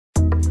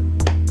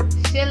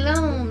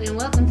Shalom and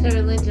welcome to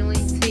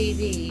ReligionWinked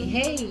TV.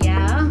 Hey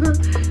y'all,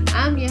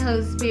 I'm your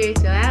host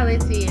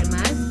Spirituality and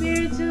my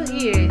spiritual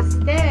ears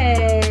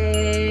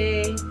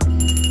stay.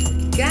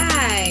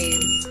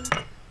 Guys,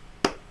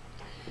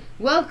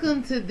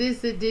 welcome to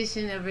this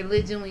edition of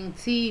ReligionWinked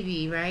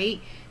TV, right?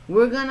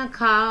 We're gonna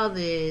call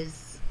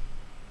this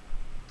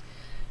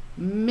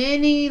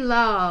many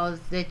laws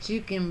that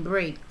you can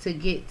break to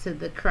get to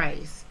the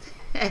Christ.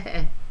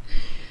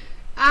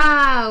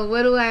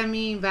 What do I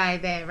mean by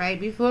that, right?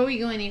 Before we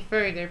go any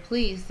further,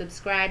 please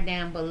subscribe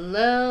down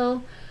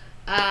below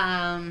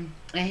and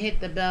hit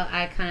the bell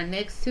icon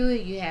next to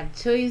it. You have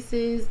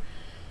choices,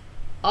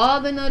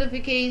 all the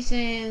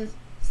notifications.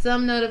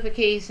 Some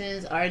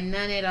notifications are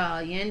none at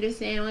all. You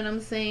understand what I'm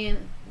saying?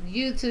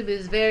 YouTube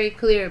is very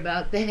clear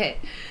about that.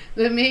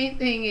 The main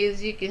thing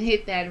is you can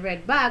hit that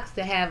red box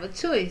to have a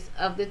choice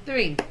of the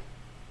three.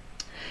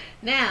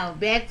 Now,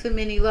 back to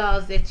many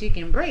laws that you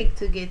can break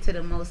to get to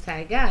the Most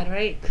High God,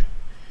 right?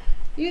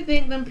 You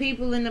think them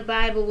people in the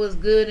Bible was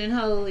good and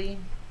holy?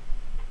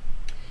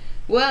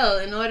 Well,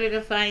 in order to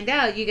find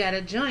out, you got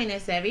to join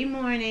us every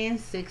morning,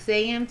 6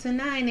 a.m. to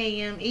 9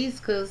 a.m.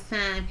 East Coast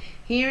time,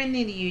 here in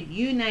the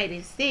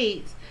United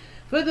States.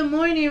 For the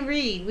morning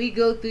read, we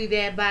go through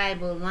that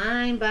Bible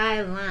line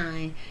by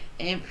line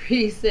and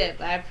precept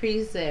by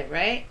precept,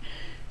 right?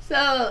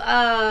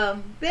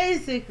 So,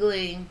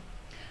 basically,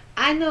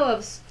 I know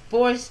of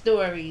 4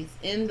 stories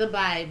in the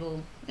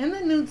Bible, in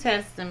the New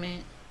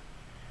Testament,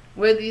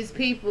 where these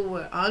people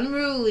were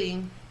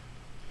unruly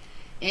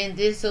and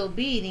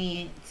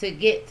disobedient to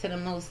get to the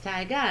Most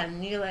High God.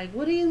 And you're like,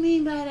 what do you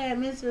mean by that,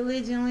 Miss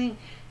ReligionWinked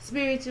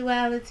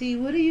Spirituality?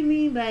 What do you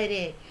mean by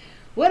that?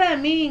 What I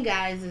mean,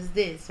 guys, is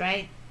this,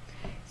 right?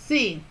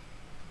 See,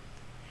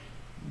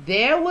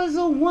 there was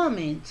a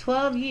woman,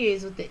 12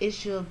 years with the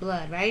issue of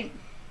blood, right?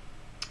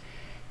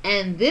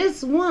 And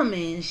this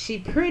woman, she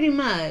pretty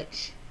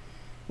much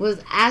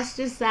was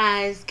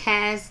ostracized,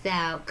 cast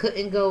out,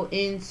 couldn't go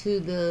into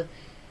the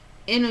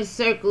inner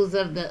circles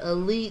of the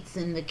elites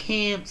and the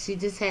camps. She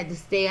just had to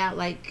stay out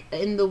like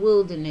in the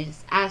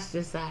wilderness,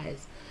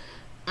 ostracized,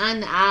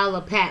 on the Isle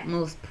of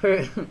Patmos,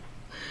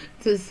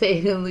 to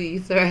say the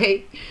least,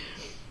 right?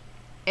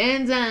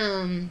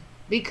 And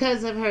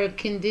because of her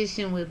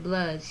condition with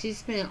blood, she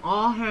spent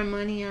all her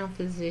money on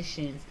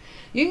physicians.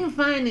 You can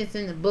find this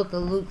in the book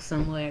of Luke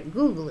somewhere.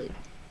 Google it.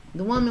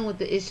 The woman with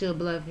the issue of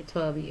blood for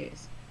 12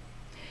 years.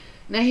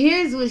 Now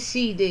here's what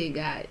she did,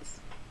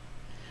 guys.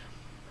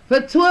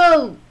 For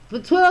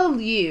 12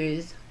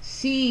 years,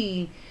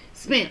 she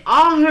spent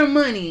all her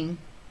money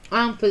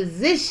on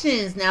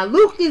physicians. Now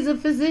Luke is a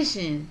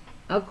physician,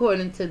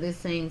 according to the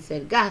same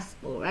said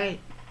gospel, right?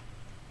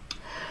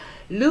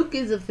 Luke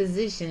is a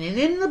physician. And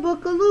in the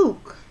book of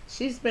Luke,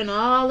 she spent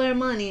all her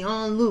money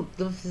on Luke,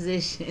 the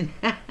physician.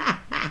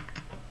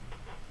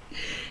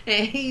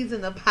 And he's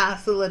an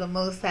apostle of the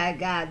Most High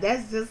God.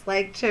 That's just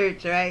like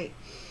church, right?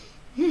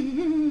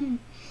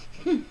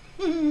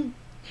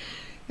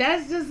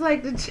 That's just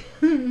like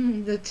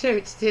the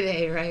church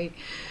today, right?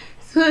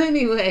 So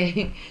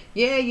anyway,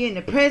 yeah, you're in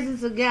the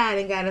presence of God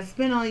and got to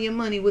spend all your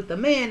money with the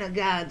man of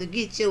God to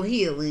get your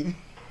healing.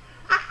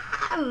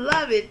 I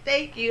love it.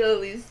 Thank you,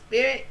 Holy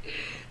Spirit.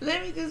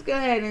 Let me just go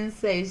ahead and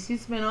say she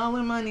spent all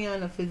her money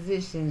on the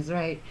physicians,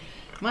 right?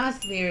 My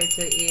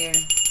spiritual ear.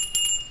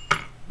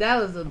 That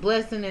was a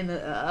blessing and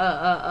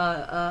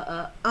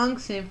a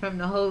unction from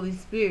the Holy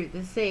Spirit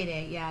to say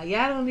that, y'all.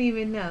 Y'all don't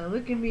even know.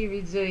 Look at me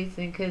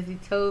rejoicing because he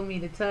told me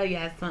to tell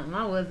y'all something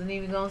I wasn't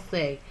even going to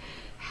say.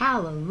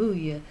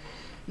 Hallelujah.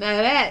 Now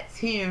that's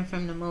hearing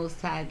from the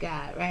Most High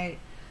God, right?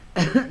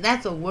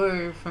 That's a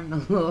word from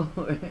the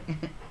Lord.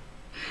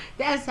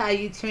 That's how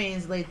you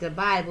translate the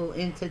Bible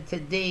into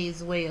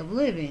today's way of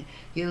living.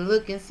 You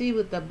look and see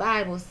what the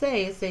Bible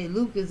says. It say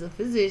Luke is a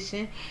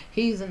physician.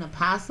 He's an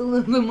apostle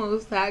of the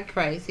Most High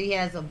Christ. He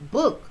has a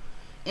book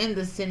in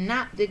the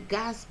Synoptic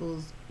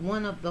Gospels,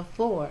 one of the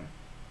 4.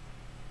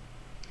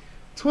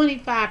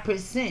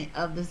 25%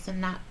 of the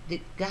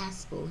Synoptic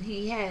Gospel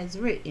he has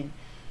written.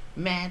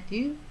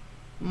 Matthew,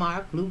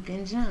 Mark, Luke,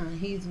 and John.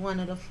 He's one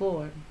of the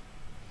 4.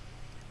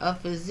 A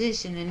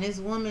physician, and this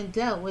woman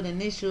dealt with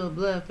an issue of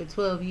blood for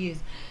 12 years.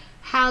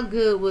 How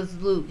good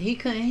was Luke? He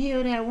couldn't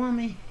heal that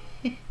woman.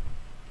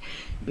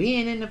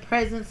 Being in the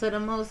presence of the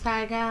Most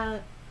High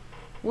God.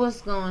 What's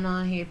going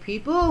on here,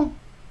 people?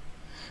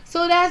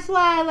 So that's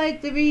why I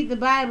like to read the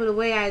Bible the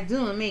way I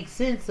do and make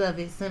sense of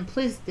it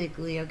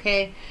simplistically,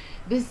 okay?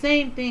 The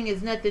same thing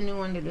is nothing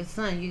new under the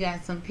sun. You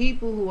got some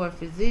people who are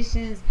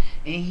physicians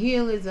and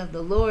healers of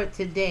the Lord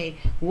today,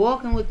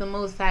 walking with the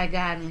Most High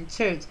God in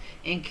church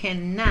and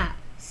cannot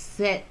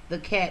set the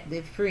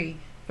captive free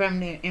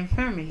from their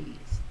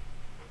infirmities.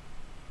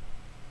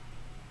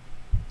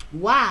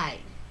 Why?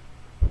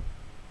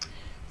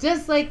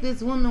 Just like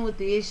this woman with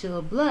the issue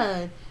of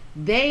blood,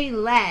 they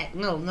lack,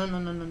 no.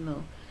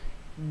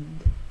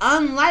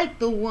 Unlike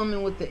the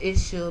woman with the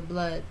issue of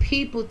blood,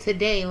 people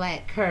today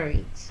lack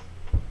courage.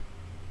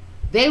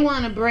 They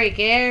want to break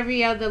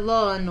every other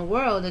law in the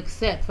world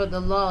except for the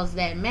laws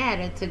that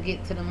matter to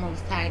get to the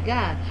Most High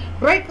God.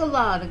 Break a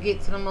law to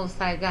get to the Most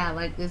High God,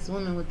 like this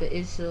woman with the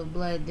issue of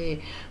blood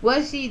did.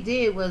 What she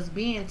did was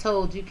being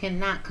told you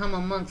cannot come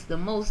amongst the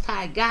Most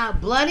High God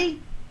bloody,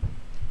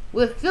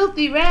 with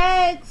filthy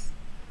rags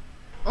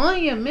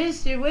on your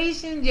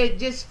menstruation. You're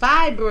just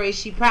fibroids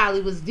she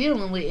probably was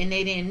dealing with, and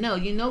they didn't know.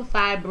 You know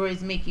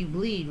fibroids make you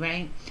bleed,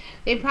 right?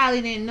 They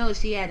probably didn't know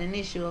she had an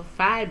issue of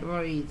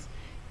fibroids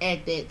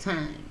at that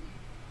time.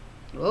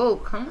 Oh,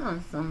 come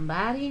on,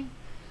 somebody.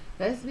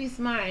 Let's be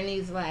smart in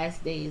these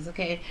last days,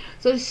 okay?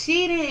 So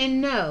she didn't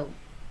know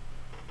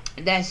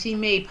that she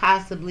may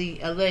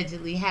possibly,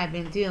 allegedly, have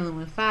been dealing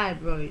with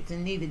fibroids,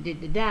 and neither did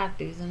the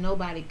doctors, and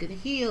nobody could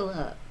heal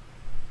her.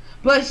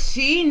 But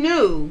she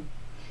knew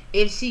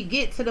if she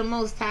get to the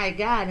Most High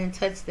God and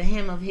touch the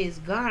hem of his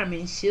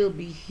garment, she'll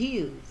be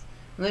healed.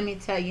 Let me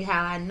tell you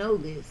how I know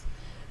this.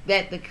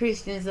 That the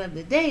Christians of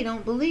the day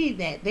don't believe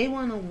that. They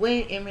want to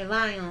wait and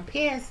rely on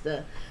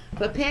pastor,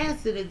 for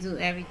pastor to do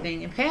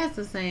everything. And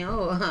pastor saying,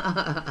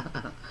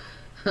 oh,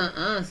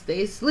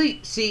 stay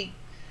asleep, sheep.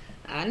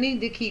 I need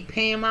to keep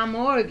paying my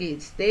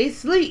mortgage. Stay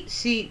asleep,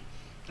 sheep.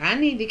 I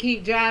need to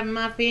keep driving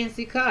my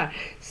fancy car.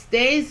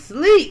 Stay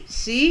asleep,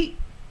 sheep.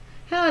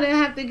 Hell, they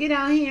have to get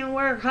out here and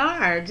work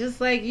hard,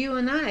 just like you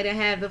and I, to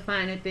have the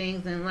finer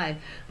things in life.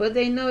 But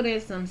they know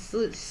there's some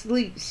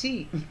sleep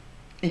sheep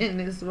in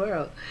this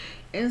world.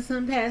 And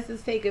some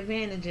pastors take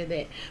advantage of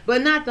that.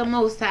 But not the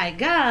Most High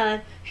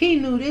God. He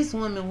knew this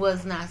woman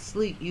was not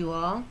asleep, you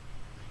all.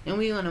 And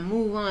we're going to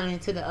move on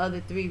into the other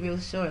three real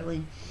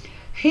shortly.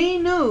 He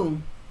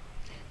knew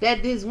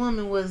that this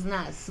woman was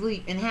not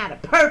asleep and had a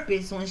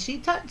purpose when she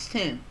touched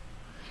him.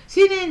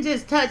 She didn't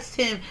just touch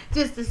him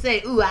just to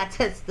say, ooh, I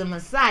touched the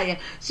Messiah.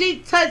 She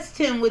touched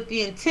him with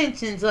the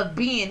intentions of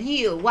being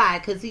healed. Why?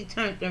 Because he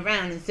turned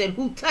around and said,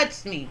 who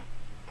touched me?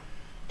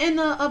 And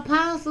the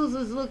apostles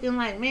was looking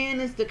like, man,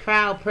 it's the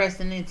crowd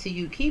pressing into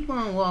you. Keep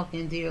on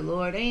walking, dear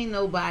Lord. Ain't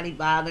nobody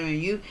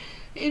bothering you.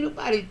 Ain't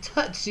nobody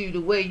touch you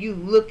the way you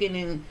looking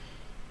and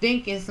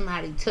thinking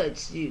somebody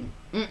touched you.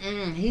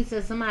 He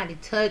said somebody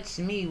touched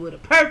me with a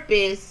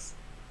purpose.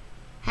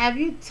 Have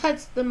you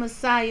touched the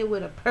Messiah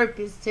with a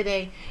purpose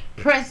today?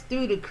 Pressed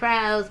through the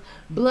crowds,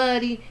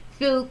 bloody,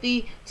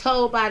 filthy,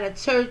 told by the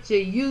church you're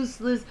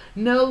useless,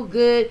 no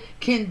good,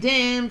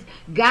 condemned.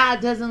 God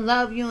doesn't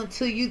love you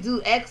until you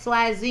do X,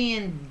 Y, Z,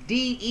 and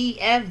D, E,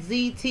 F,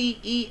 Z, T,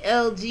 E,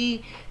 L,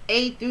 G,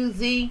 A through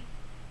Z.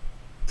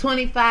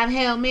 25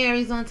 Hail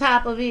Marys on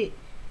top of it.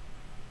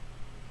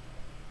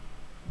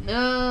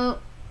 No.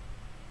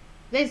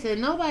 They said,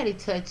 nobody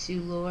touched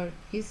you, Lord.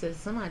 He said,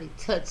 somebody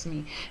touched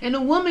me. And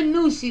the woman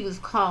knew she was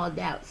called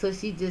out. So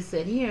she just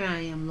said, here I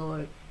am,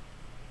 Lord.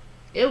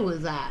 It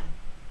was I.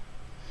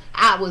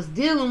 I was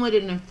dealing with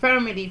an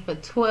infirmity for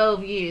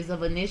 12 years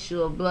of an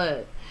issue of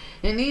blood.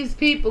 And these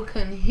people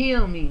couldn't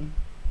heal me.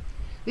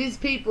 These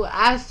people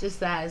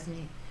ostracized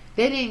me.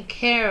 They didn't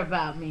care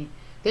about me.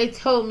 They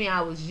told me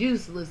I was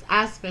useless.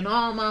 I spent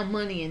all my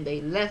money and they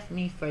left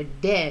me for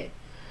dead.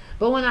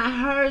 But when I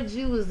heard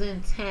you was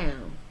in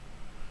town,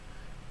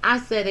 I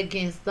said,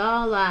 against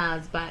all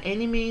odds, by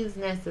any means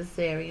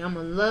necessary, I'm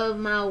going to love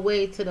my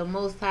way to the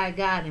Most High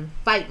God and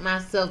fight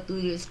myself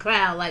through this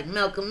crowd like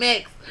Malcolm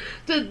X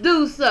to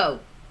do so.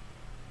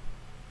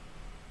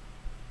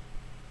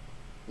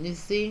 You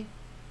see?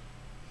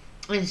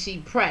 And she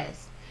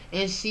pressed.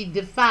 And she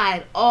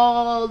defied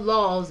all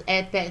laws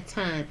at that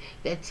time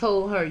that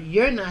told her,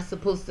 you're not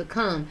supposed to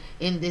come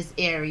in this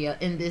area,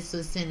 in this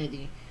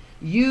vicinity.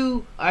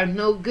 You are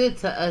no good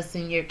to us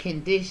in your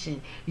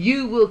condition.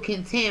 You will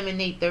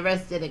contaminate the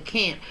rest of the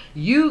camp.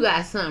 You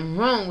got something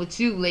wrong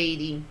with you,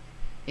 lady.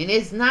 And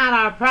it's not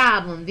our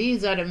problem.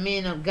 These are the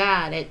men of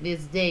God at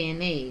this day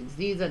and age.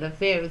 These are the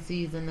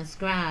Pharisees and the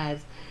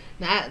scribes.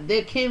 Now,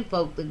 they're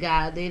kinfolk to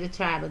God. They're the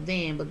tribe of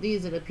Dan. But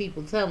these are the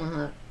people telling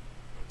her,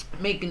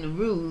 making the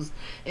rules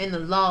and the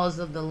laws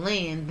of the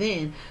land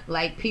then,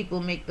 like people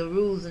make the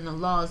rules and the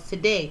laws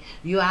today.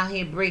 You out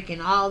here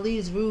breaking all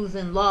these rules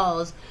and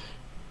laws,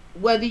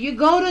 whether you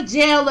go to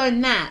jail or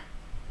not.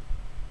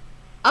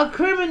 A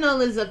criminal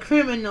is a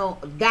criminal,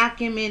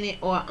 documented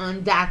or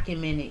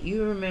undocumented.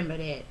 You remember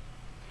that.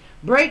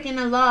 Breaking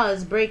the law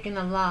is breaking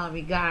the law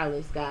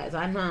regardless, guys.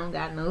 I know I don't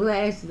got no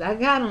lashes. I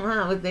got them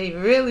on, but they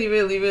really,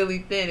 really, really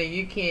thin and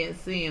you can't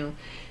see them.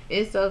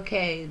 It's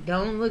okay.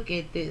 Don't look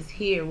at this.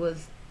 Hear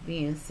what's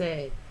being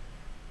said.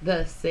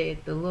 Thus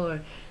saith the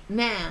Lord.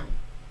 Now,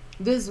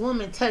 this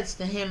woman touched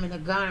the hem of the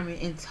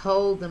garment and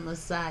told the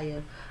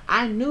Messiah,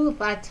 I knew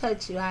if I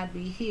touch you, I'd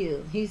be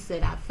healed. He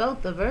said, I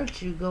felt the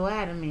virtue go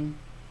out of me.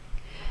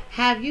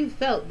 Have you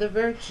felt the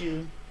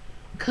virtue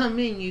come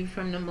in you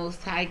from the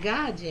Most High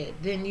God yet?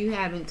 Then you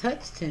haven't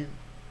touched him.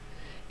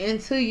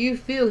 Until you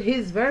feel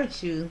his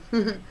virtue,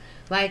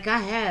 like I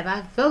have,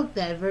 I felt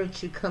that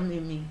virtue come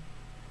in me.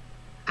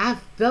 I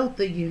felt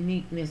the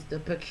uniqueness, the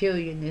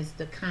peculiarness,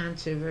 the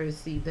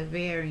controversy, the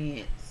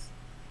variance.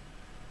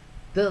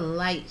 The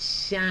light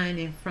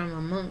shining from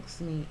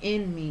amongst me,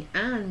 in me,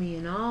 on me,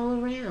 and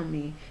all around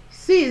me.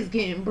 See, it's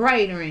getting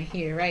brighter in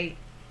here, right?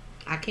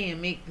 I can't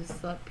make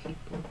this up,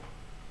 people.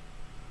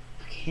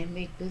 I can't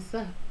make this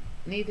up.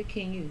 Neither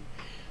can you.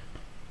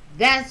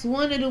 That's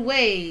one of the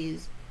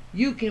ways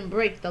you can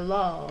break the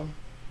law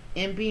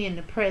and be in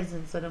the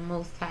presence of the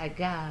Most High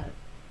God,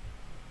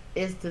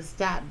 is to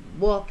stop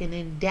walking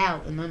in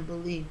doubt and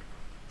unbelief.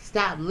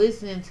 Stop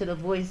listening to the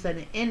voice of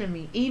the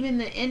enemy, even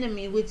the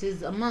enemy which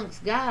is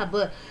amongst God,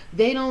 but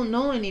they don't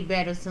know any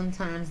better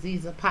sometimes,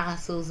 these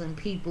apostles and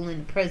people in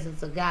the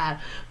presence of God,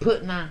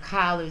 putting on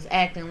collars,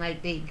 acting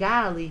like they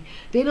godly.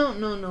 They don't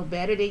know no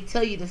better. They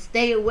tell you to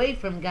stay away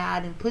from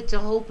God and put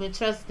your hope and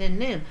trust in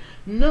them.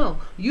 No,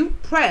 you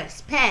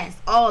press past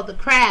all the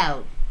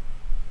crowd.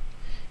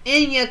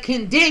 In your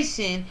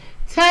condition,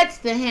 touch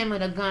the hem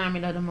of the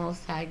garment of the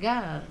Most High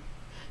God.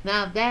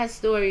 Now, if that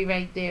story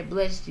right there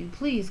blessed you,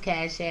 please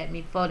cash at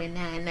me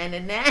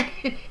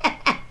 $49.99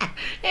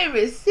 and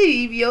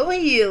receive your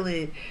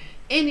healing.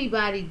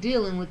 Anybody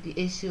dealing with the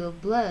issue of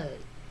blood.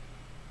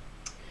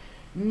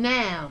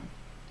 Now,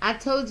 I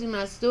told you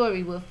my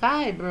story with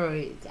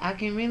fibroids. I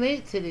can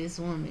relate to this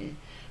woman.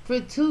 For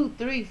 2,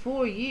 3,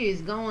 4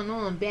 years, going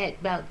on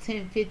back about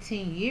 10,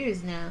 15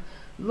 years now,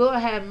 Lord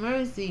have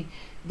mercy,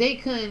 they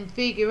couldn't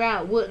figure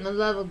out what in the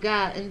love of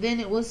God, and then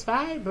it was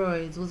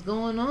fibroids was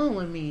going on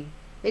with me.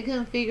 They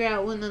couldn't figure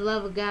out when the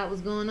love of God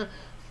was going on.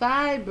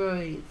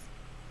 Fibroids.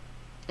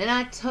 And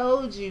I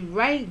told you,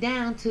 right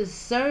down to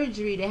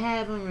surgery to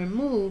have them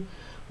removed,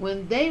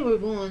 when they were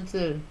going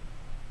to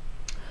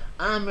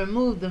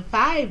remove the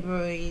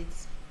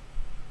fibroids,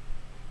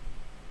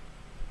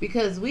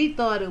 because we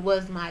thought it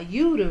was my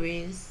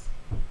uterus,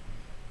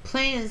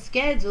 planned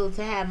schedule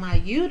to have my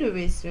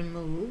uterus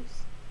removed.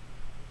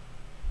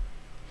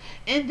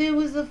 And there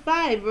was a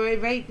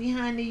fibroid right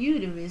behind the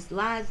uterus,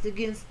 lodged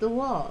against the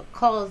wall,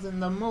 causing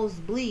the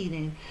most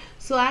bleeding.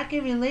 So I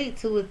can relate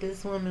to what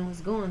this woman was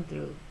going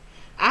through.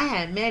 I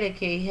had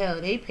Medicaid.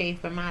 Hell, they paid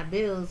for my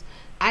bills.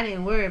 I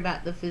didn't worry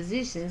about the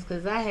physicians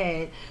because I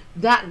had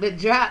Dr.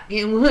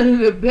 Dropkin, one of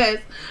the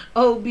best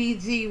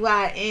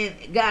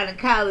OBGYN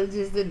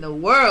gynecologists in the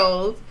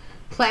world.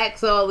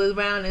 Plaques all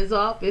around his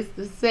office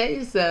to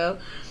say so.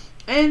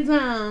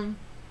 And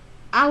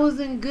I was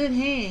in good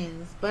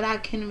hands, but I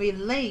can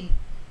relate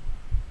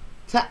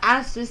to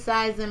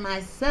ostracizing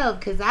myself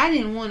because I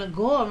didn't want to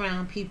go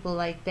around people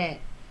like that.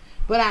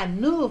 But I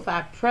knew if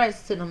I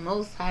pressed to the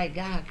Most High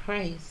God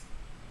Christ,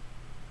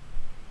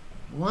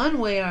 one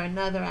way or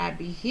another I'd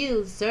be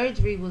healed.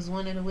 Surgery was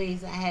one of the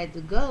ways I had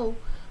to go,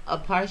 a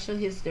partial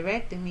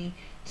hysterectomy,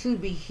 to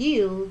be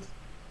healed.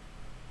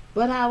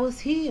 But I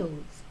was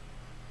healed.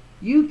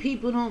 You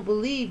people don't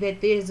believe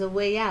that there's a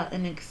way out,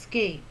 an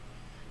escape.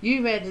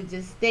 You rather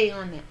just stay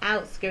on the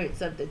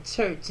outskirts of the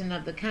church and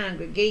of the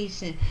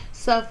congregation,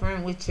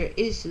 suffering with your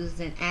issues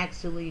than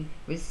actually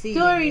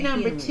receiving story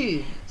number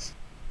 2.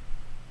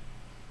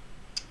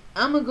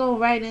 I'm going to go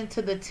right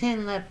into the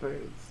 10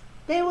 lepers.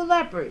 They were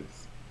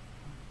lepers.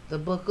 The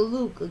book of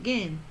Luke,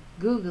 again,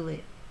 Google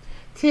it.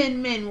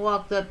 10 men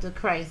walked up to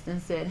Christ and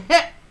said,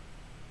 "Hey,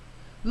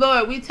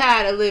 Lord, we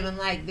tired of living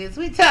like this.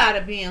 We tired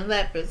of being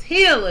lepers.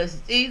 Heal us,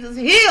 Jesus,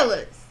 heal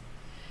us."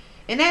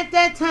 And at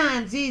that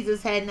time,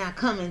 Jesus had not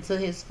come into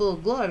his full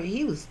glory.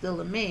 He was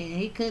still a man.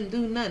 He couldn't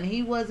do nothing.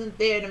 He wasn't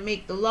there to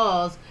make the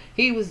laws.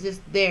 He was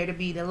just there to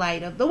be the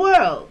light of the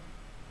world.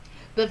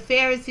 The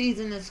Pharisees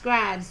and the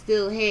scribes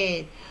still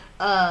had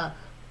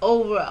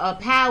over a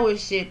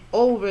powership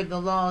over the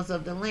laws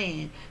of the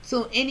land.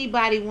 So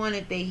anybody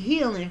wanted their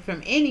healing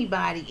from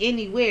anybody,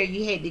 anywhere,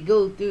 you had to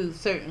go through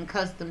certain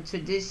custom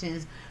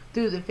traditions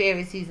through the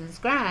Pharisees and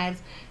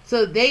scribes,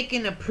 so they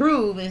can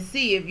approve and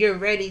see if you're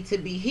ready to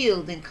be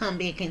healed and come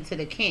back into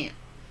the camp.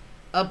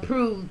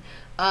 Approved,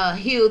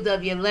 healed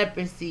of your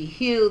leprosy,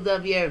 healed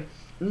of your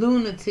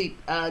lunatic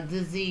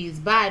disease,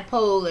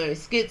 bipolar,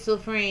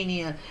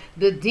 schizophrenia,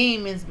 the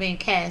demons been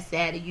cast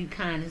out of you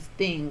kind of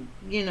thing,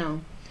 you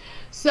know.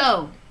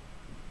 So,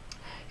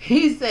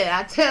 he said,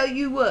 I tell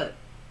you what,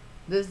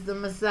 this is the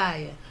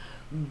Messiah.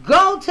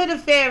 Go to the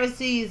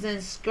Pharisees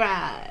and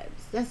scribes.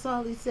 That's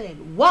all he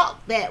said.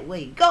 Walk that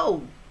way.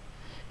 Go.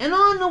 And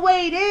on the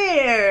way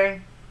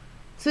there,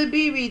 to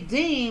be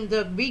redeemed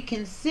or be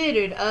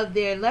considered of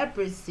their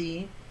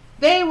leprosy,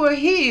 they were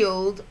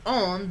healed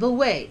on the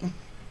way.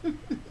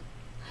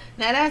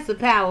 Now that's a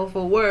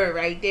powerful word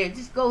right there.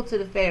 Just go to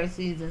the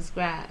Pharisees and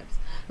scribes.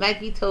 Like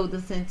he told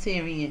the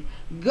centurion,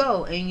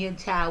 go and your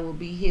child will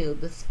be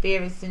healed. The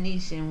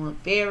Syrophoenician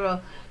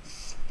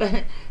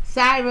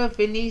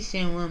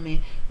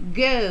woman,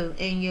 go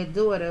and your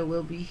daughter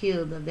will be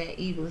healed of that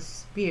evil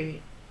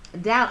spirit.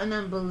 Doubt and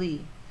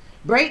unbelief.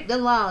 Break the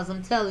laws,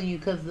 I'm telling you,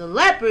 because the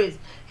lepers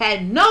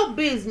had no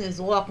business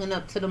walking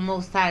up to the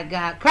Most High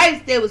God.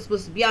 Christ, they were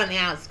supposed to be on the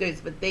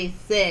outskirts, but they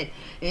said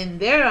in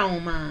their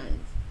own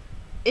minds,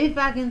 if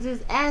I can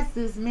just ask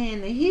this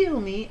man to heal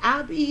me,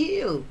 I'll be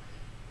healed.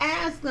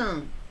 Ask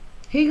him.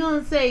 He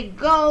gonna say,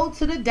 go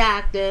to the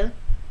doctor,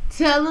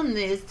 Tell him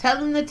this.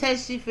 Tell him to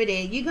test you for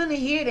that. You're going to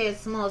hear that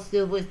small,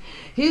 still voice.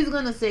 He's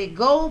going to say,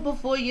 go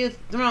before your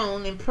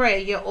throne and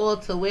pray, your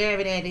altar,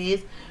 wherever that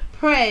is.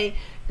 Pray,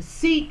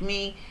 seek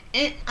me.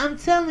 And I'm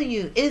telling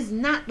you, it's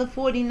not the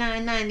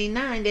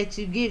 $49.99 that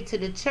you give to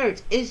the church.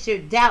 It's your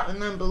doubt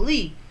and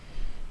unbelief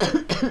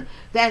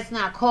that's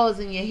not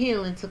causing your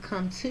healing to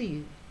come to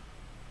you.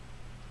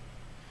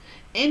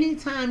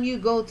 Anytime you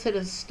go to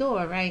the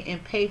store, right,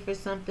 and pay for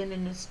something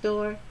in the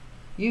store,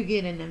 you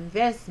get an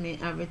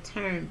investment, a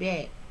return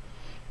back.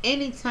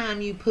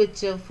 Anytime you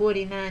put your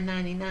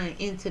 $49.99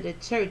 into the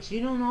church,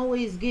 you don't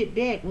always get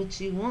back what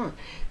you want.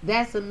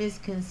 That's a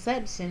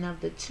misconception of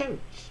the church.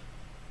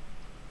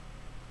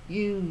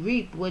 You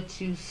reap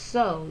what you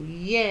sow.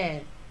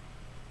 Yeah.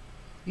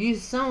 You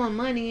sowing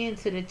money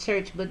into the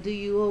church, but do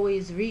you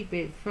always reap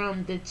it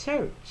from the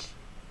church?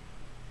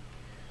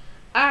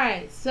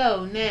 Alright,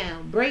 so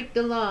now, break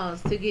the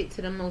laws to get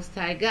to the Most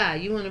High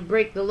God. You want to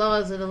break the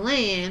laws of the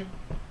land.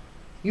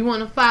 You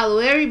want to follow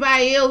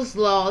everybody else's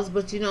laws,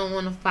 but you don't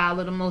want to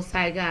follow the Most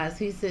High God's.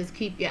 He says,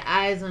 keep your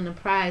eyes on the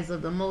prize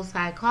of the Most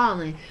High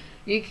calling.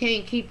 You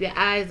can't keep your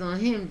eyes on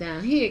him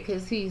down here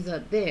because he's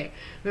up there.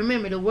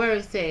 Remember, the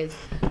word says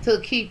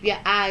to keep your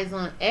eyes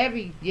on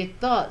your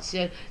thoughts.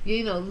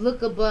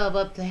 Look above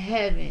up to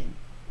heaven.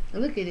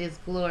 Look at his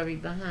glory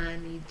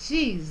behind me.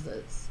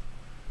 Jesus.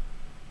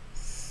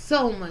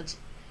 So much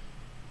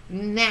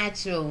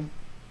natural,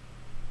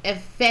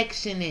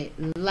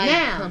 affectionate light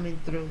coming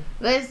through.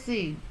 Let's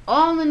see.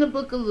 All in the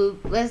book of Luke.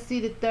 Let's see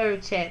the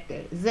 3rd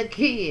chapter.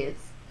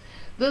 Zacchaeus.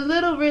 The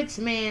little rich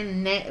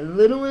man,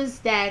 little in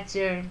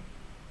stature,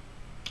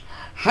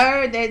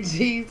 heard that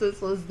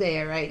Jesus was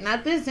there, right? Now,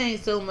 this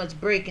ain't so much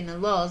breaking the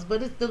laws,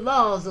 but it's the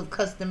laws of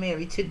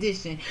customary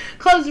tradition.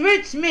 Because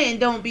rich men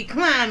don't be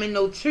climbing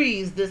no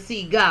trees to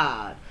see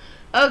God.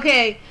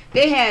 Okay,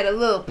 they had a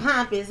little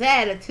pompous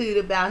attitude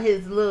about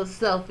his little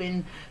self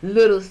and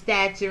little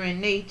stature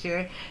and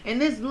nature.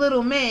 And this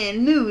little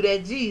man knew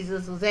that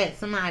Jesus was at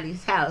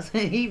somebody's house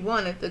and he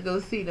wanted to go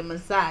see the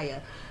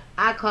Messiah.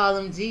 I call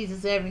him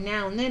Jesus every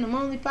now and then. I'm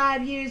only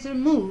 5 years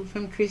removed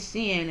from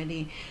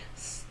Christianity.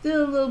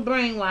 Still a little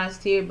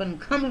brainwashed here, but I'm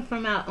coming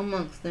from out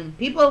amongst them.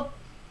 People,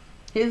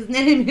 his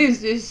name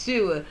is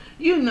Yeshua.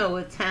 You know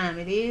what time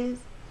it is.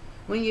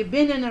 When you've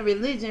been in a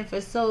religion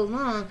for so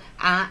long,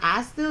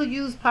 I still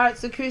use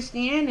parts of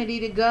Christianity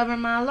to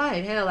govern my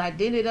life. Hell, I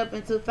did it up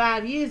until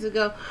 5 years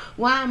ago.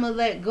 Why I'm going to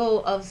let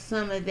go of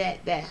some of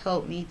that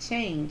helped me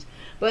change.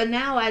 But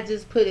now I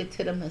just put it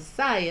to the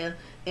Messiah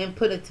and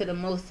put it to the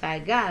Most High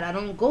God. I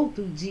don't go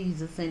through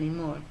Jesus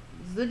anymore.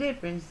 There's the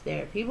difference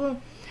there,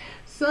 people.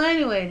 So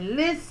anyway,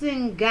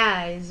 listen,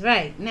 guys,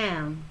 right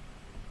now.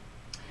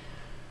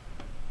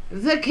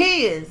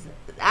 Zacchaeus.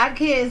 I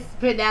can't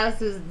pronounce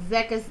his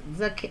Zacchaeus,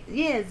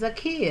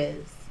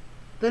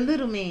 the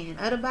little man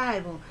of the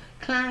Bible,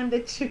 climbed a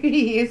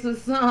tree. It's a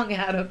song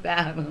out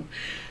about him.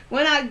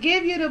 When I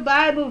give you the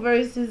Bible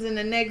verses in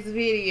the next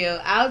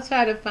video, I'll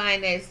try to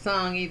find that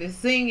song, either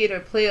sing it or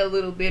play a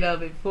little bit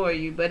of it for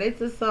you. But it's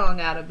a song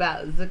out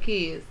about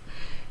Zacchaeus.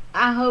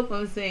 I hope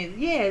I'm saying,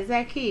 yeah,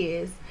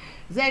 Zacchaeus.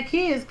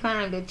 Zacchaeus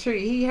climbed a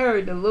tree. He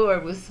heard the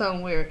Lord was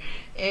somewhere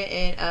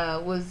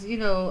and was,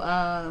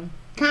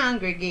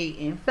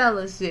 congregating,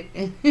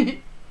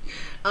 fellowshipping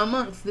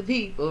amongst the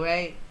people,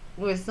 right?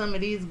 Where some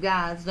of these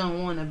gods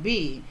don't want to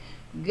be.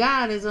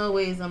 God is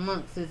always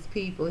amongst his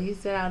people. He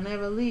said, I'll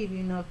never leave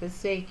you nor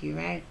forsake you,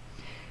 right?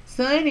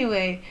 So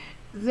anyway,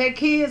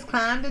 Zacchaeus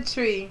climbed a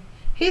tree.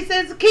 He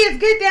says, Zacchaeus,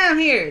 get down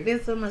here.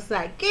 This is the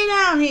Messiah. Get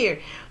down here.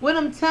 What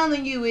I'm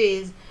telling you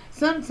is,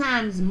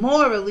 sometimes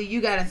morally you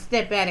got to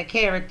step out of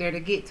character to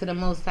get to the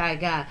Most High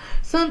God.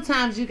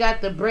 Sometimes you got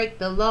to break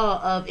the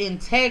law of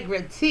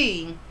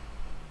integrity.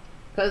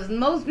 Because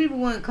most people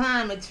wouldn't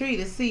climb a tree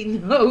to see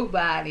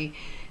nobody.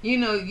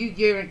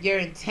 Your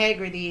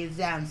integrity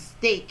is on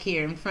stake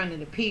here in front of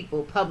the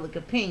people, public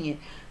opinion.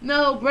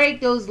 No,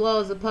 break those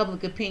laws of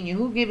public opinion.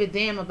 Who give a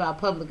damn about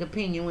public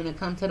opinion when it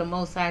comes to the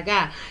Most High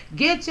God?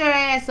 Get your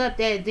ass up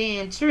that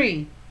damn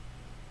tree.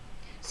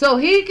 So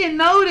he can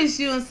notice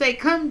you and say,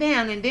 come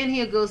down, and then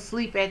he'll go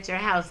sleep at your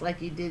house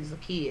like you did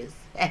Zacchaeus.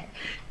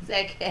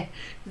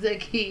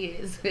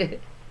 Zacchaeus.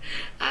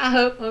 I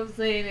hope I'm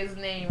saying his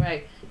name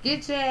right.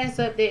 Get your ass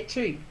up that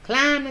tree.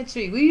 Climb the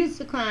tree. We used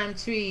to climb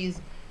trees.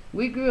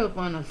 We grew up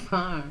on a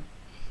farm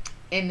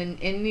in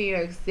New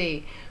York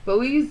State. But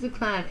we used to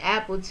climb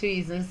apple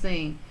trees and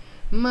sing,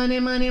 money,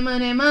 money,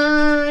 money,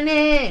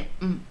 money,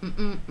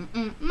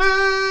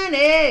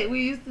 money.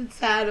 We used to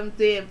tie them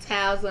damn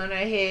towels on our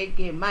head,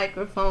 get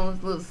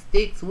microphones, little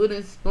sticks,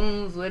 wooden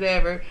spoons,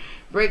 whatever.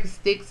 Break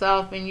sticks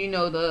off and,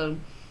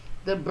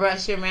 the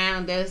brush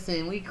around us,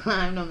 and we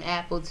climbed them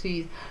apple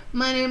trees.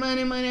 Money,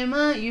 money, money,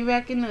 money. You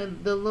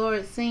reckon the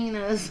Lord seen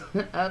us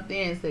up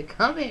there and said,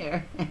 come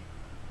here?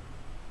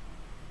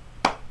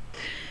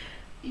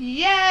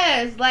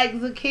 Yes, like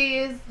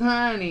Zacchaeus,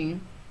 honey.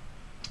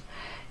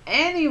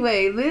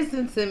 Anyway,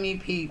 listen to me,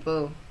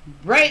 people.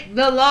 Break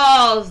the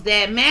laws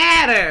that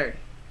matter.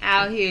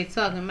 out here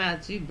talking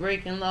about you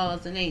breaking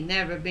laws and ain't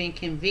never been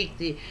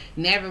convicted,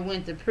 never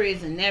went to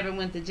prison, never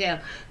went to jail.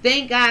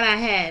 Thank God I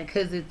had,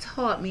 because it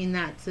taught me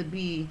not to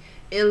be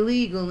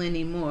illegal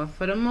anymore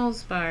for the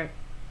most part.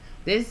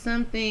 There's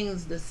some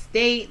things the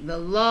state, the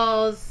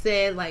laws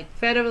said, like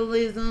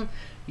federalism,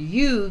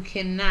 you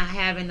cannot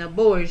have an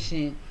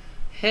abortion.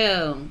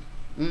 Hell,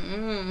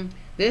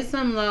 there's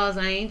some laws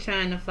I ain't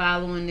trying to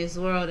follow in this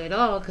world at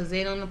all, because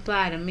they don't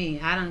apply to me.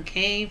 I done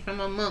came from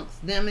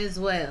amongst them as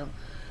well.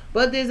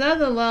 But there's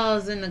other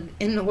laws in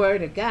the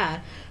Word of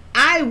God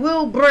I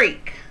will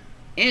break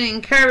and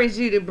encourage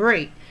you to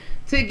break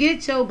to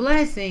get your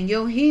blessing,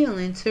 your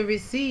healing, to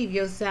receive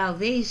your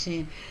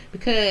salvation.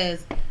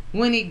 Because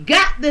when he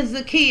got the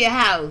Zacchaeus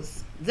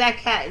house,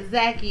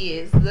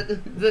 Zacchaeus,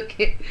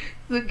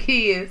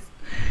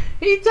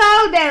 he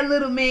told that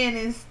little man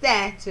in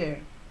stature,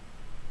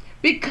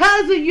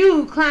 because of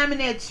you climbing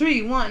that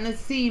tree wanting to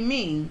see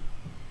me,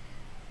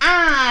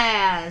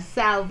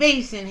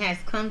 salvation has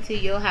come to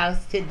your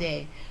house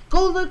today.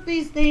 Go look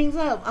these things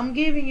up. I'm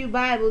giving you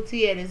Bible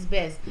tea at its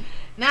best.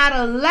 Now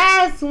the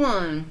last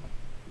one,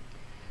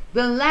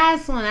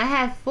 I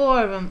have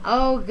 4 of them.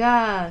 Oh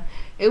God.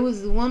 It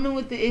was the woman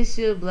with the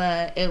issue of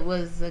blood. It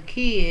was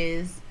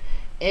Zacchaeus.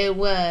 It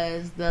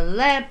was the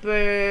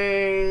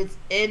lepers.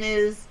 And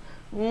it's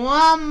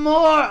one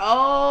more.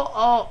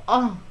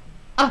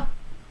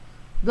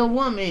 The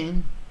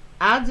woman.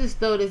 I'll just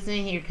throw this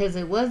in here because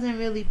it wasn't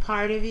really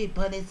part of it,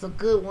 but it's a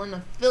good one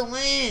to fill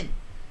in.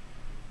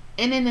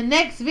 And in the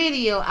next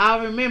video,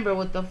 I'll remember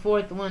what the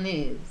 4th one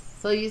is.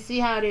 So you see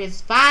how there's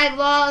 5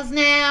 laws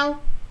now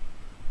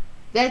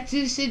that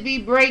you should be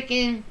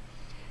breaking.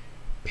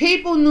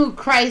 People knew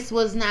Christ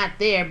was not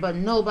there, but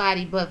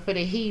nobody but for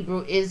the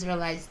Hebrew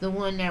Israelites, the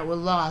one that were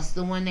lost,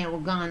 the one that were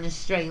gone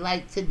astray.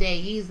 Like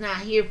today, he's not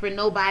here for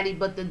nobody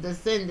but the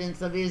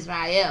descendants of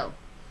Israel,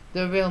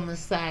 the real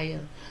Messiah.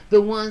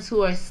 The ones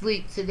who are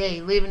asleep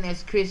today, living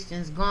as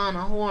Christians, gone a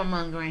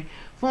whoremongering,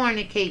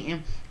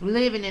 fornicating,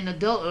 living and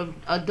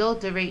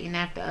adulterating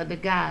after other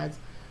gods,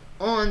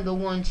 on the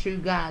one true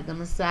God, the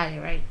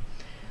Messiah, right?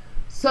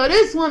 So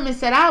this woman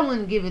said, I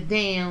wouldn't give a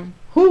damn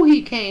who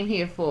he came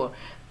here for.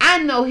 I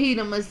know he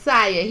the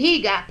Messiah.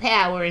 He got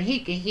power and he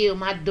can heal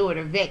my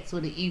daughter vexed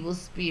with an evil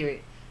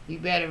spirit. You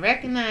better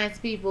recognize,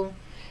 people,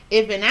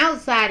 if an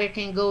outsider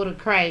can go to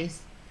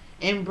Christ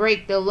and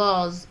break the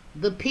laws,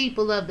 the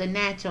people of the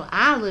natural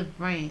olive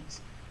branch,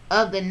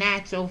 of the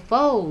natural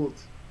fold,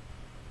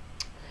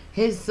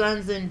 his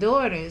sons and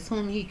daughters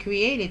whom he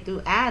created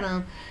through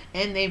Adam,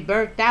 and they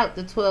birthed out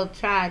the 12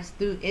 tribes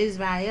through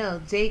Israel.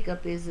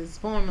 Jacob is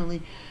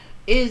formerly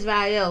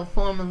Israel,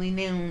 formerly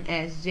known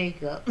as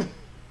Jacob.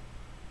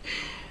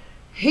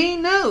 He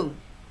knew,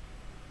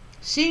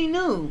 she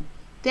knew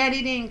that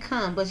he didn't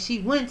come, but she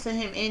went to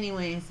him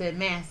anyway and said,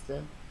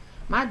 Master,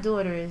 my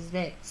daughter is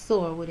vexed,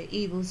 sore with an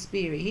evil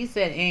spirit. He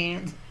said,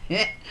 and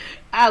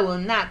I will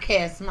not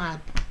cast my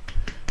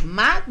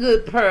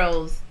good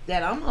pearls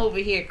that I'm over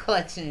here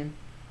clutching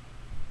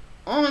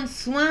on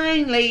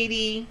swine,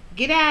 lady.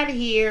 Get out of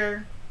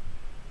here.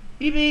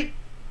 Beep, beep.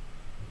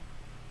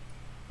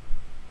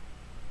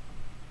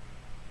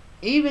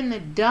 Even the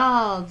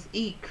dogs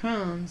eat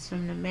crumbs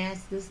from the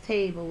master's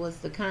table, was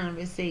the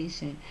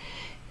conversation.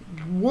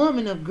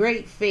 Woman of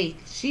great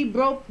faith. She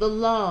broke the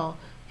law.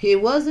 There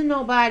wasn't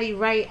nobody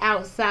right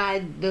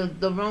outside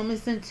the Roman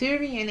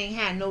centurion. They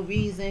had no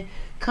reason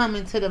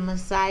coming to the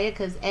Messiah,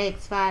 because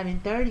Acts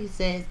 5:30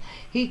 says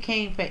he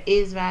came for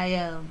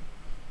Israel.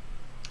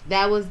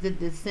 That was the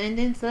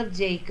descendants of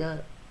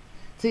Jacob,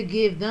 to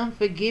give them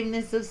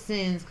forgiveness of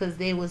sins, because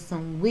they were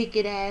some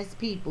wicked ass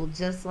people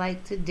just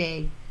like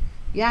today.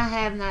 Y'all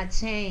have not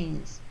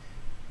changed.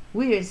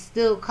 We are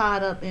still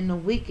caught up in the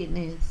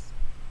wickedness,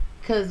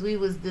 because we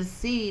was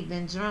deceived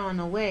and drawn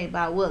away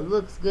by what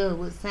looks good,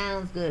 what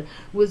sounds good,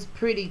 what's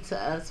pretty to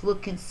us,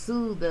 what can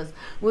soothe us,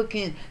 what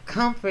can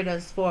comfort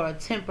us for a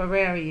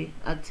temporary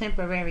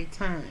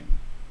time.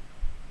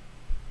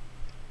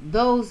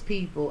 Those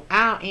people,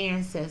 our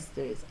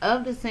ancestors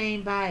of the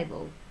same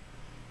Bible,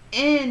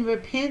 in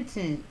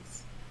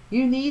repentance.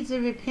 You need to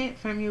repent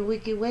from your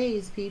wicked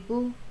ways,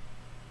 people.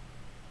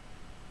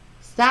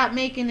 Stop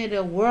making it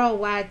a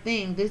worldwide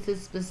thing. This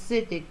is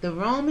specific. The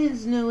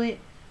Romans knew it.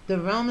 The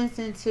Roman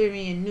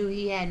centurion knew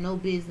he had no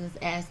business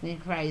asking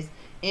Christ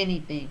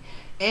anything.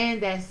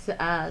 And that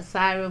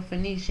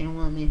Syrophoenician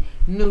woman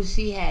knew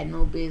she had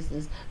no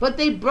business. But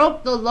they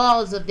broke the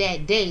laws of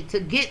that day to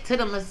get to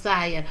the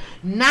Messiah.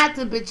 Not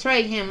to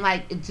betray him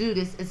like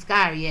Judas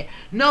Iscariot.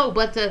 No,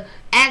 but to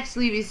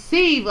actually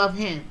receive of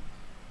him.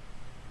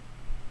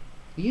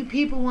 You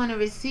people want to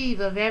receive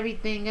of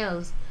everything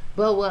else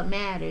but what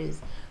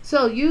matters.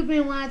 So you've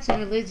been watching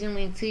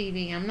ReligionWinked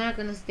TV. I'm not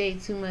going to stay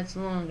too much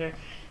longer.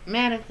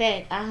 Matter of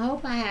fact, I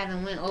hope I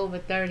haven't went over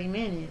 30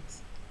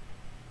 minutes.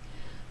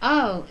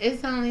 Oh,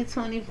 it's only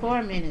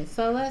 24 minutes.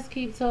 So let's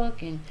keep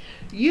talking.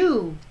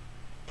 You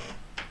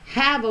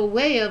have a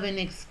way of an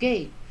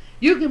escape.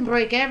 You can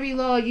break every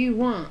law you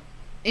want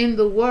in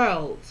the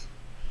world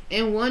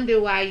and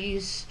wonder why you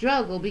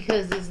struggle,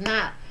 because it's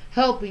not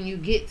helping you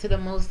get to the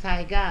Most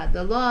High God.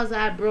 The laws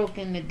I broke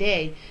in the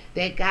day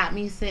that got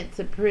me sent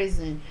to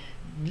prison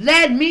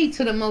led me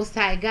to the Most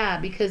High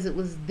God, because it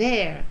was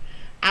there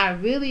I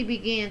really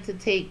began to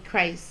take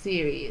Christ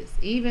serious,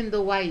 even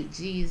the white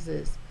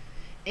Jesus,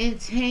 and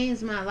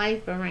changed my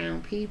life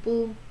around,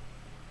 people.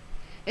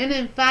 And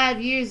then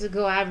 5 years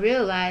ago, I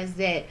realized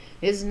that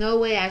there's no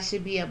way I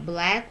should be a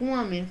black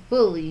woman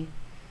fully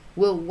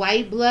with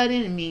white blood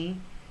in me,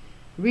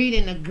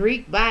 reading a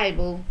Greek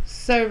Bible,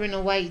 serving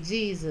a white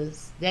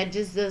Jesus. That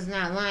just does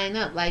not line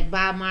up. Like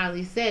Bob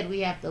Marley said, we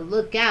have to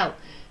look out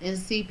and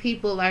see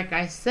people like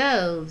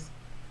ourselves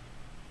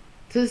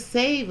to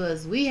save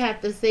us. We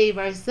have to save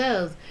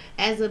ourselves.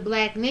 As a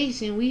black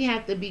nation, we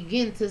have to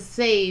begin to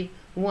save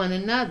one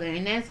another.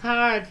 And that's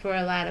hard for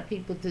a lot of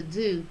people to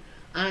do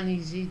on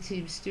these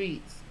YouTube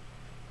streets.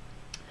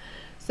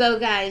 So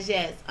guys,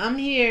 yes, I'm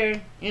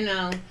here.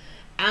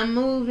 I'm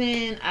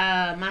moving.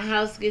 My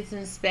house gets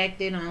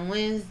inspected on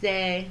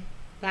Wednesday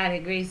by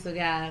the grace of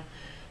God.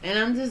 And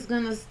I'm just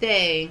going to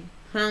stay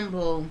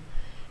humble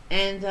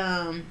and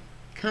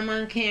come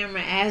on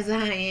camera as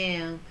I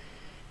am.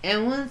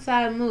 And once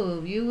I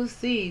move, you will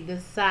see the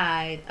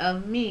side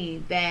of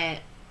me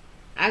that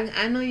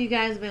I know you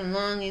guys been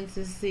longing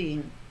to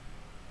see.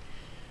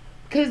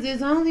 Because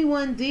there's only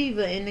one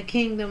diva in the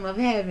kingdom of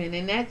heaven,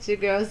 and that's your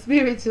girl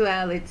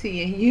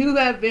Spirituality. And you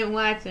have been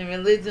watching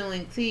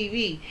ReligionWinked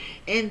TV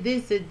in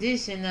this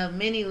edition of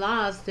many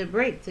laws to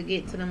break to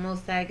get to the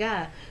Most High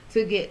God,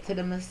 to get to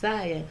the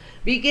Messiah.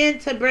 Begin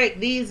to break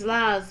these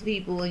laws,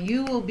 people, and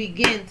you will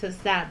begin to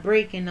stop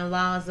breaking the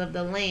laws of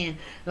the land,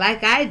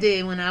 like I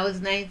did when I was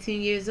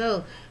 19 years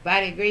old.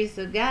 By the grace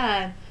of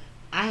God,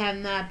 I have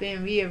not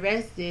been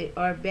rearrested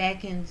or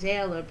back in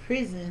jail or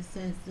prison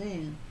since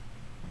then.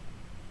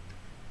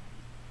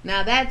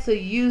 Now that's a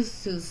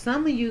used to.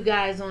 Some of you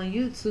guys on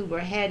YouTube are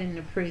heading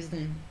to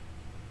prison,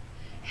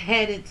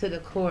 headed to the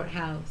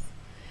courthouse,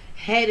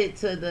 headed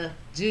to the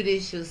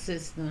judicial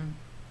system.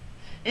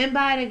 And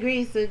by the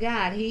grace of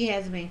God, He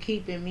has been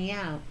keeping me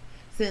out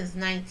since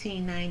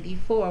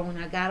 1994 when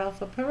I got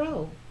off of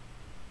parole.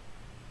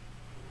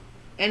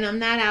 And I'm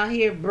not out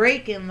here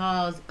breaking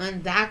laws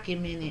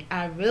undocumented.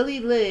 I really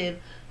live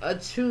a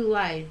true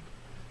life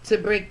to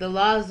break the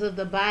laws of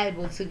the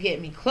Bible to get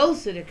me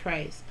closer to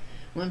Christ.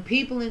 When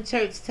people in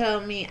church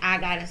tell me I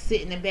gotta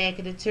sit in the back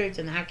of the church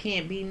and I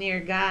can't be near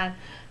God,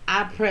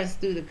 I press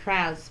through the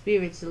crowd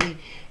spiritually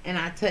and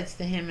I touch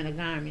the hem of the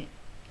garment.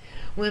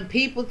 When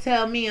people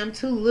tell me I'm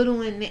too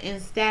little in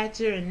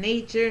stature and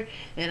nature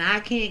and I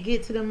can't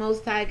get to the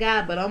Most High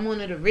God, but I'm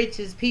one of the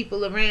richest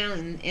people around,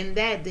 and in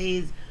that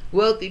days,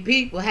 wealthy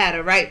people had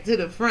a right to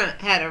the front,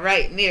 had a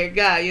right near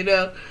God,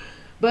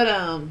 But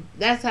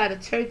that's how the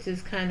church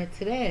is kind of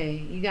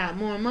today. You got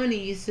more money,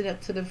 you sit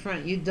up to the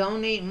front. You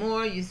donate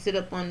more, you sit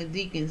up on the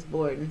deacon's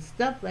board and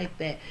stuff like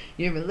that.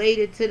 You're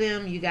related to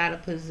them, you got a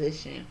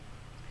position.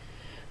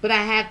 But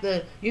I have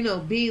to,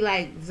 be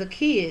like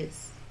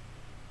Zacchaeus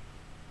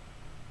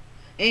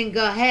and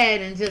go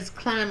ahead and just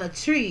climb a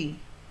tree.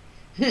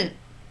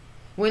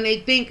 When they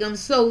think I'm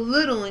so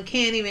little and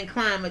can't even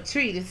climb a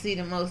tree to see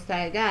the Most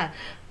High God.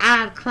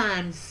 I've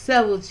climbed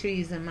several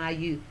trees in my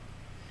youth.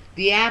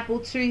 The apple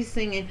tree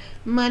singing,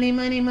 money,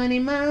 money, money,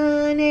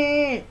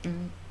 money,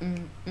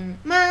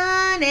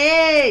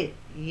 money.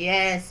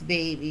 Yes,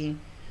 baby.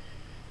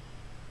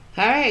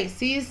 All right,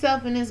 see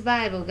yourself in this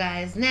Bible,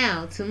 guys.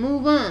 Now, to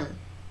move on.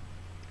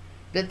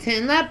 The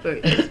 10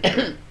 lepers.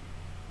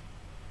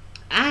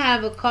 I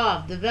have a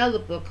cough,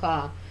 develop a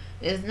cough.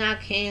 It's not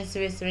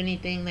cancerous or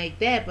anything like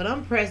that, but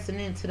I'm pressing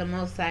into the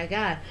Most High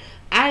God.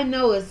 I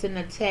know it's an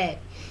attack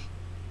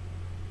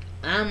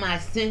on my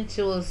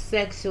sensual,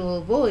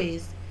 sexual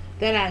voice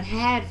that I've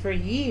had for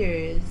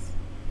years.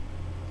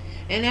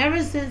 And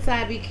ever since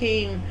I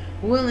became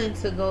willing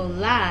to go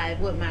live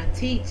with my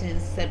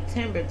teachings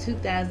September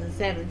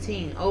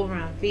 2017 over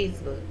on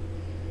Facebook,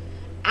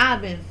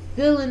 I've been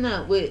filling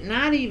up with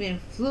not even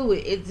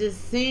fluid. It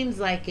just seems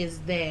like it's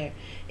there.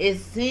 It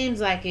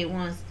seems like it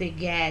wants to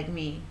gag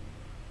me.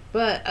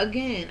 But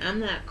again, I'm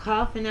not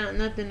coughing out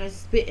nothing or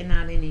spitting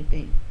out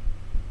anything.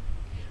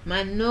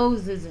 My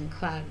nose isn't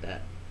clogged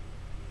up.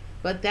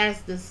 But that's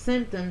the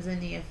symptoms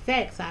and the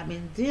effects I've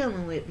been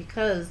dealing with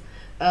because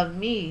of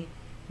me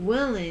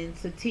willing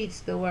to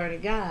teach the Word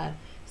of God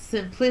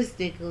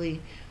simplistically,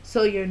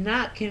 so you're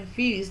not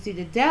confused. See,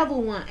 the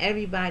devil wants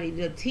everybody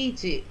to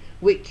teach it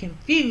with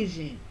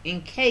confusion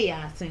and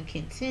chaos and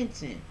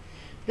contention.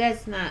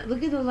 That's not.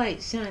 Look at the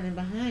light shining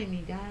behind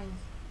me, guys.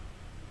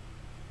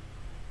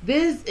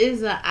 This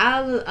is a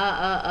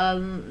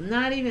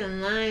not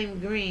even lime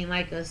green,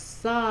 like a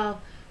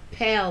soft,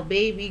 pale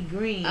baby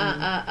green.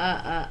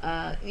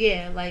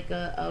 Yeah, like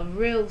a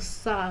real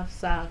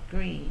soft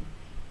green.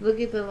 Look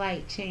at the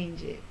light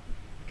change it.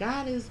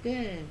 God is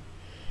good.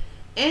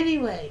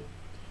 Anyway,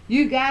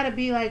 you gotta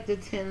be like the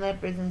 10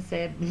 lepers and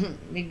say,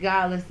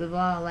 regardless of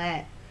all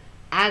that,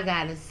 I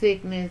got a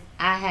sickness,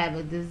 I have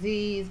a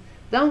disease,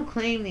 Don't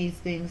claim these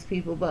things,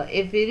 people. But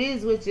if it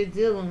is what you're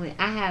dealing with,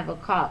 I have a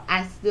call.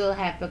 I still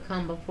have to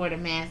come before the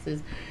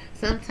masses.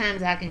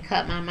 Sometimes I can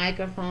cut my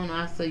microphone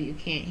off so you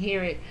can't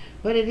hear it.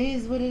 But it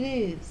is what it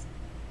is.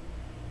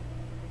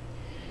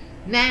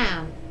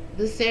 Now,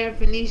 the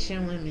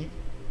Syrophoenician women.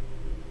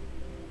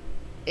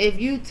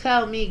 If you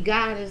tell me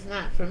God is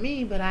not for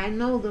me, but I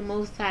know the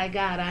Most High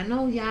God, I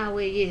know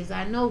Yahweh is,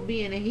 I know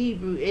being a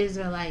Hebrew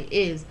Israelite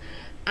is,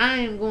 I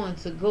am going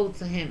to go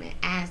to him and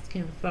ask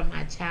him for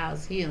my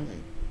child's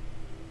healing.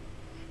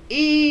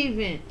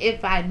 Even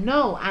if I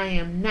know I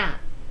am not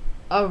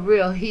a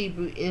real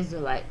Hebrew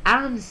Israelite,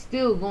 I'm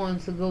still going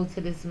to go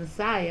to this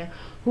Messiah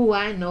who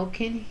I know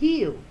can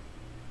heal.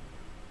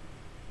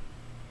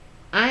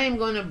 I am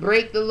going to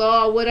break the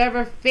law,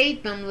 whatever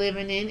faith I'm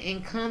living in,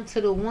 and come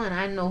to the one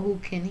I know who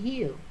can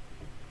heal.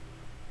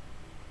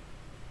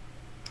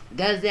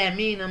 Does that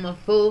mean I'm a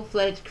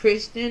full-fledged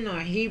Christian or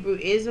Hebrew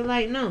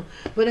Israelite? No.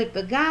 But if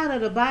the God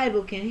of the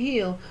Bible can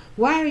heal,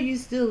 why are you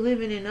still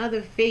living in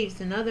other faiths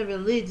and other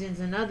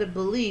religions and other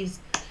beliefs?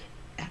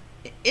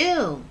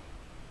 Ill,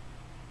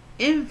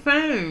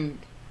 infirmed.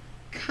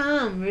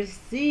 Come,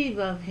 receive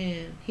of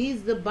him.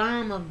 He's the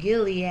balm of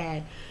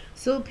Gilead.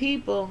 So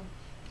people,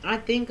 I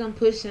think I'm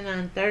pushing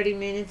on 30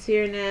 minutes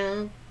here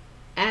now.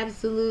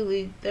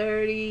 Absolutely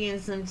 30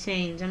 and some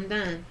change. I'm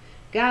done.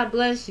 God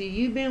bless you.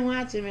 You've been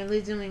watching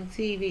ReligionWinked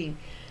TV.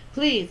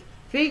 Please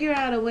figure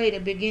out a way to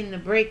begin to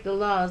break the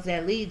laws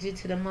that lead you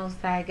to the Most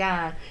High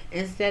God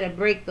instead of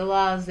break the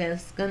laws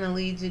that's going to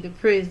lead you to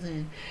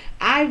prison.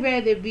 I'd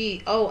rather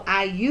be, oh,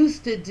 I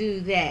used to do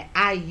that.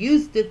 I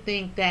used to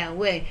think that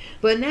way.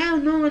 But now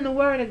knowing the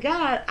Word of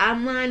God,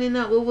 I'm lining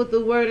up with what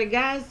the Word of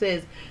God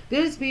says.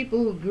 There's people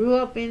who grew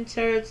up in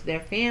church. Their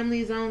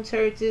families own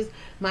churches.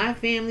 My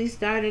family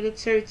started a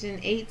church in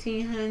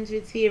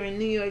 1800s here in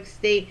New York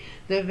State.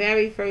 The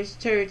very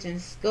first church in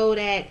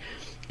Skodak.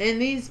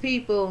 And these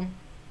people,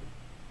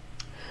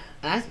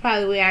 that's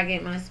probably where I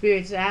get my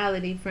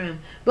spirituality from.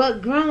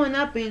 But growing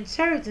up in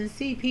church and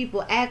see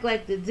people act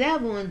like the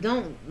devil and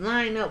don't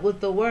line up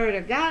with the Word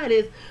of God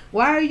is,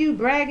 why are you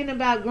bragging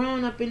about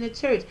growing up in the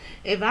church?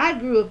 If I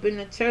grew up in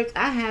the church,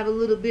 I have a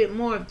little bit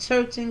more of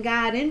church and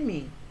God in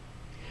me.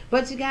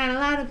 But you got a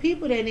lot of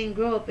people that didn't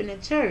grow up in the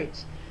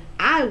church.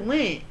 I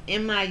went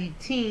in my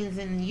teens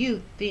and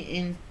youth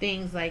and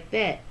things like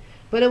that.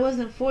 But it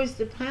wasn't forced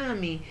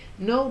upon me.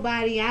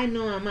 Nobody I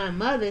know on my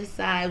mother's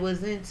side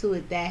was into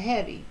it that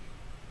heavy.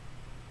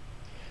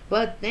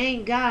 But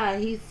thank God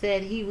he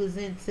said he was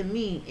into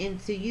me,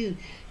 into you,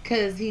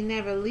 because he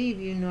never leave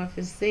you nor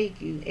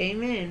forsake you.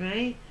 Amen,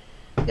 right?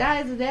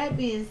 Guys, with that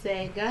being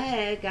said, go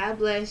ahead. God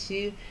bless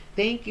you.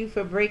 Thank you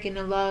for breaking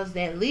the laws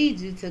that lead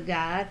you to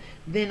God,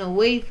 then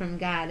away from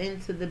God,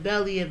 into the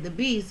belly of the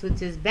beast,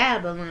 which is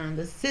Babylon,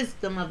 the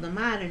system of the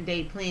modern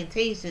day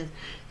plantations.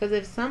 Because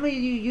if some of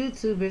you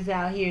YouTubers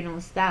out here don't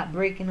stop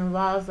breaking the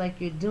laws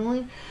like you're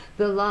doing,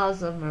 the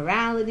laws of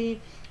morality,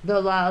 the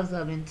laws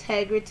of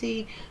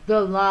integrity,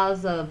 the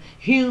laws of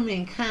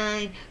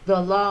humankind,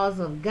 the laws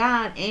of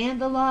God, and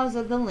the laws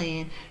of the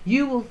land,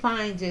 you will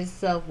find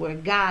yourself where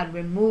God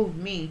removed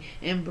me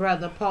and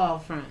Brother Paul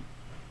from.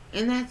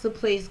 And that's a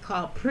place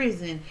called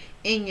prison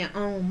in your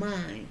own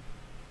mind.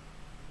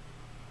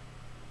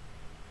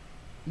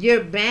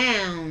 You're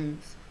bound.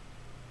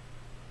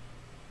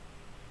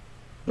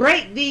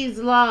 Break these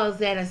laws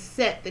that have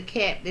set the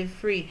captive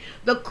free.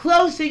 The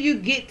closer you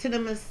get to the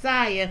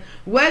Messiah,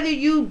 whether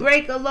you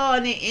break a law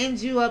and it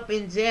ends you up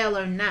in jail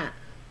or not,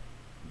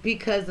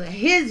 because of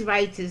his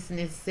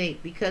righteousness'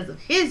 sake, because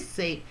of his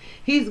sake,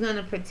 he's going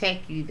to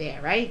protect you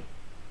there, right?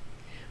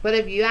 But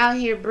if you're out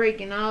here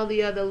breaking all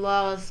the other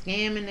laws,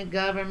 scamming the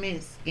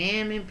government,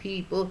 scamming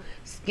people,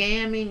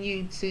 scamming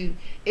YouTube,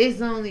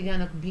 it's only going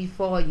to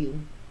befall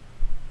you.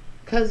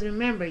 Because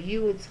remember,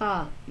 you were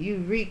taught, you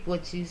reap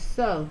what you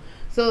sow.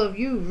 So if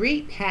you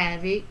reap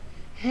havoc,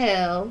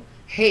 hell,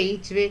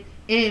 hatred,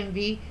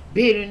 envy,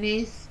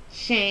 bitterness,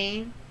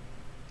 shame,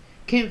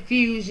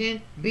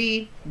 confusion,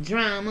 beef,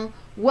 drama,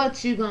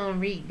 what you going to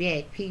reap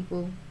back,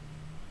 people?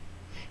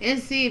 And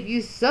see, if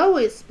you sow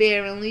it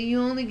sparingly, you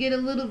only get a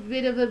little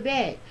bit of it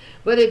back.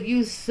 But if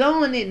you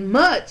sowing it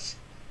much,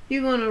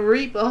 you're going to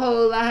reap a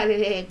whole lot of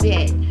that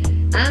back.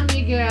 I'm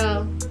your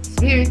girl,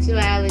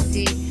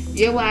 Spirituality.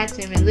 You're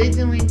watching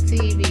ReligionWinked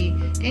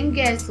TV. And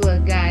guess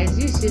what, guys?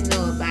 You should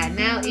know it by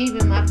now.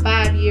 Even my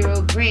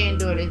 5-year-old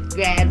granddaughter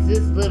grabs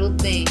this little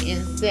thing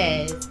and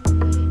says,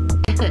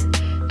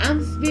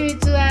 I'm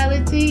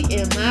Spirituality,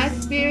 and my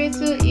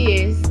spiritual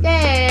ears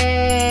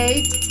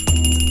stay.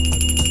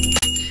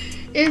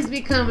 It's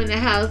becoming a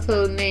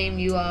household name,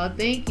 you all.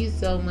 Thank you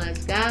so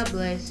much. God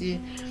bless you.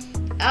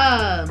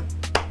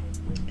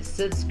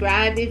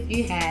 Subscribe if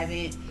you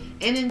haven't.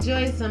 And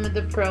enjoy some of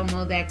the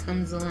promo that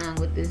comes along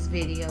with this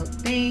video.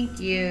 Thank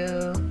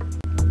you.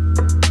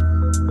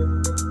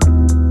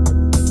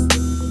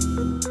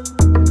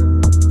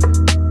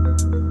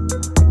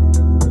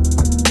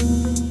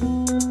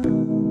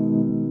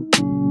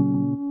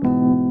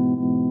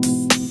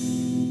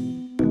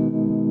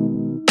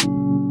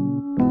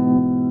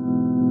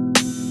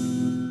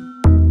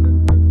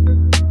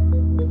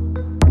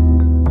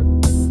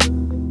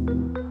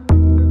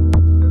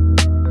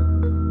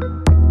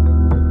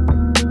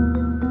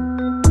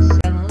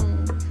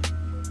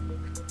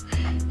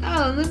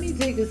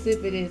 a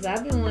sip of this.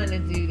 I've been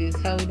wanting to do this.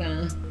 Hold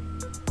on.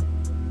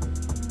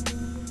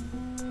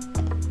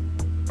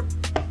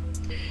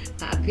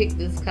 I picked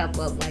this cup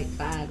up like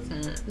 5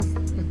 times.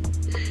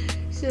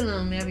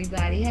 Shalom,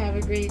 everybody. Have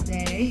a great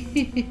day.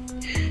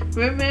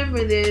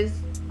 Remember, there's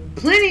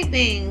plenty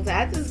things.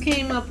 I just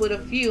came up with a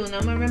few, and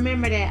I'm going to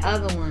remember that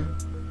other one.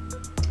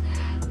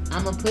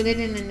 I'm going to put it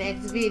in the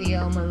next video.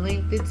 I'm going to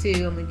link the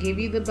two. I'm going to give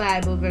you the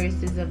Bible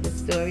verses of the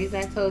stories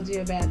I told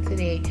you about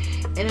today.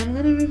 And I'm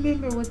going to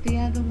remember what the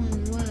other one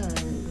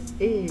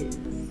is.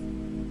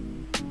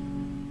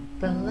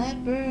 The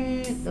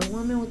leopard, the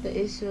woman with the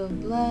issue of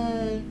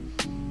blood,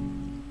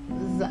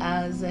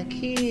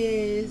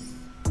 Zacchaeus,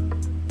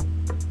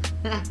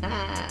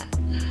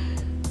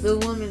 the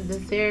woman, the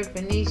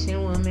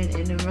Syrophoenician woman,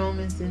 and the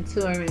Roman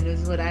centurion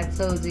is what I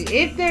told you.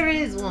 If there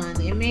is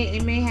one, it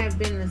may have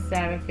been the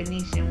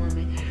Syrophoenician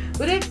woman.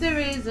 But if there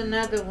is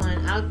another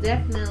one, I'll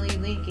definitely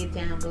link it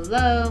down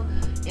below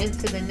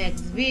into the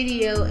next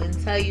video and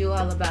tell you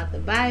all about the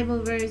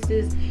Bible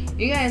verses.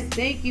 You guys,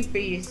 thank you for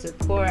your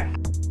support.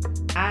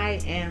 I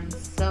am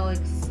so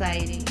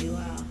excited, you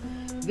all.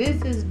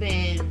 This has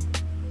been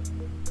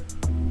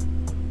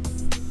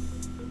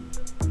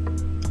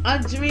a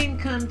dream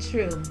come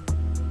true.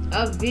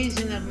 A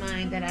vision of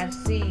mine that I've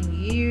seen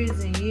years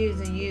and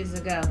years and years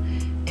ago,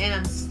 and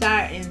I'm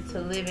starting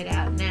to live it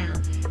out now.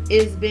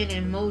 It's been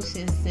in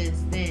motion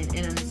since then,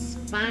 and I'm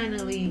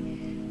finally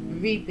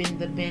reaping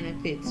the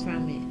benefits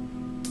from it.